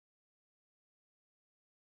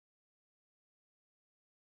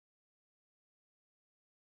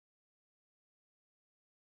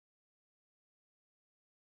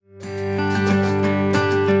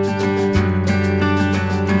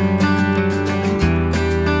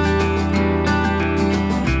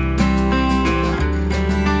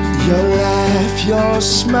Your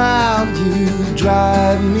smile, you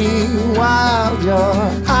drive me wild. Your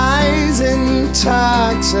eyes intoxicate.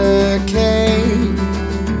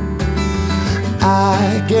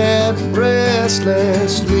 I get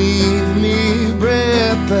restless, leave me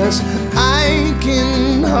breathless. I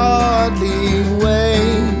can hardly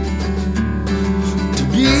wait to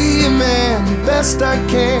be a man, best I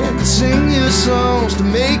can, to sing your songs, to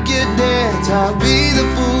make you dance. I'll be the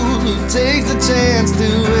fool who takes the chance to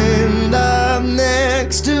end up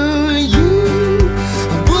next to you.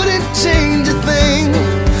 I wouldn't change a thing.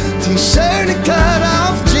 T-shirt and cut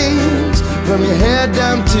off jeans, from your head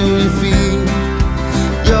down to your feet.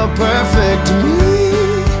 You're perfect to me.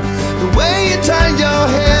 The way you tie your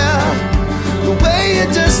hair, the way you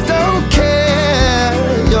just don't care.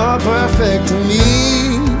 You're perfect to me.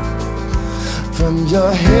 From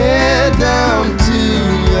your head down to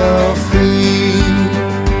your feet.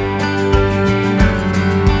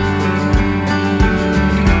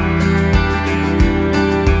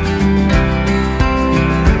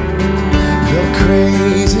 You're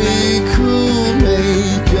crazy cool,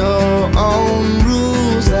 make your own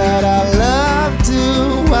rules that I love to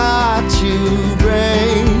watch you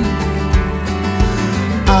break.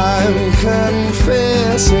 I'm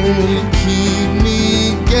confessing, you keep me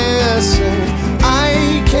guessing.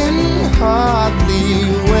 I can hardly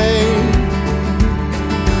wait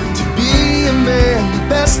to be a man, the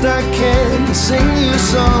best I can, to sing your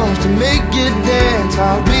songs, to make you dance.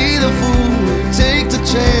 I'll be the fool who takes the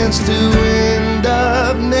chance to end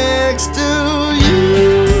up next to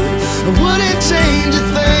you. I wouldn't change a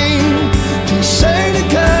thing. T-shirt and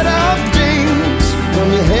cut off jeans, from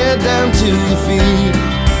your head down to your feet.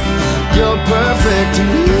 You're perfect to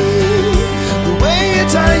me. The way you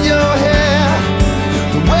tie your hair,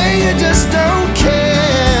 the way you just don't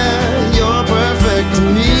care. You're perfect to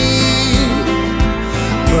me.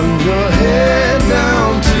 From your head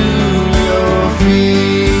down to your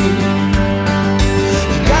feet.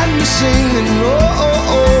 You got me singing, oh,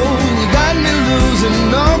 oh, oh. You got me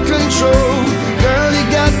losing all control. Girl, you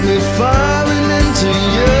got me falling into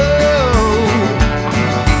you.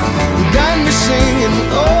 You got me singing,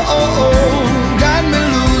 oh, oh, oh. Got me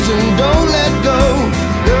losing, don't let go.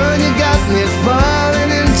 Girl, you got me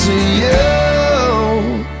falling into you.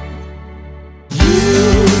 You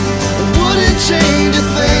wouldn't change a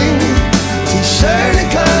thing. T-shirt and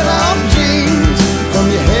cut off jeans, from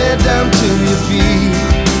your head down to your feet.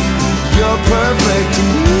 You're perfect to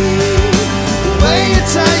me. The way you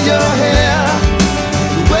tie your hair,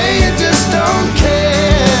 the way you just don't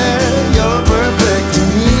care. You're perfect to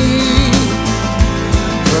me.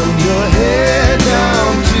 From your head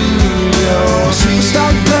down to your feet.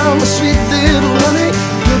 Stop down, my sweet little honey,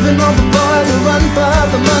 giving all the boys a run for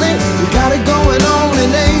the money. You got it going on,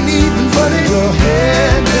 it ain't even funny. Your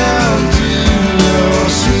head down to your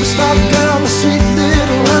feet. Stop down, my sweet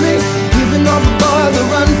little honey, giving all the boys a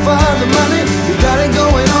run for the money. You got it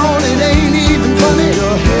going on, it ain't even funny.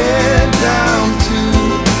 Your head down to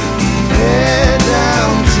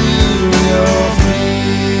your feet.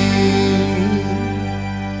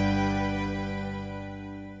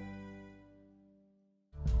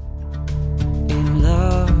 In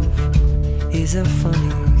love is a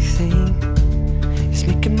funny thing. It's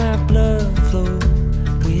making my blood flow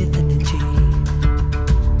with energy.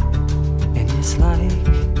 And it's like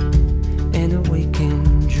an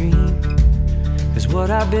awakened dream. 'Cause what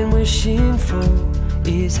I've been wishing for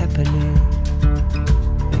is happening.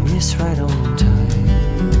 And it's right on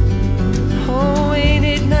time. Oh, ain't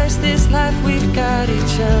it nice this life we've got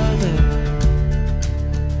each other.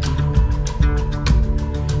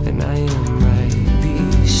 And I am right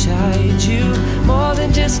beside you, more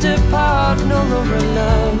than just a partner or a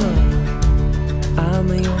lover. I'm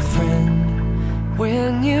your friend.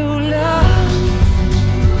 When you love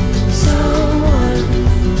someone,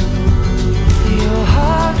 your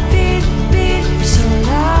heartbeat beats so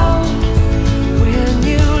loud. When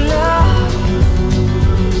you love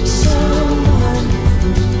someone,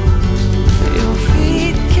 your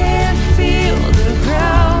feet can't feel the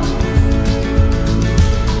ground.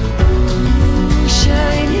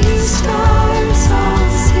 Shining stars all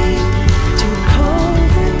seem to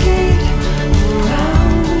congregate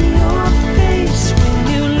around your face. When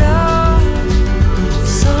you love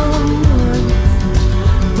someone,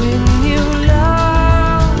 when you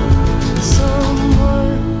love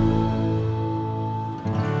someone,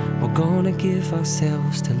 we're gonna give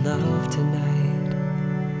ourselves to love tonight,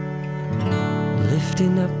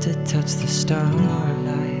 lifting up to touch the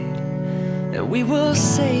starlight. And we will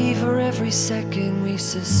savor every second we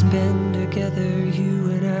suspend together.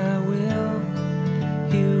 You and I will,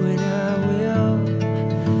 you and I will.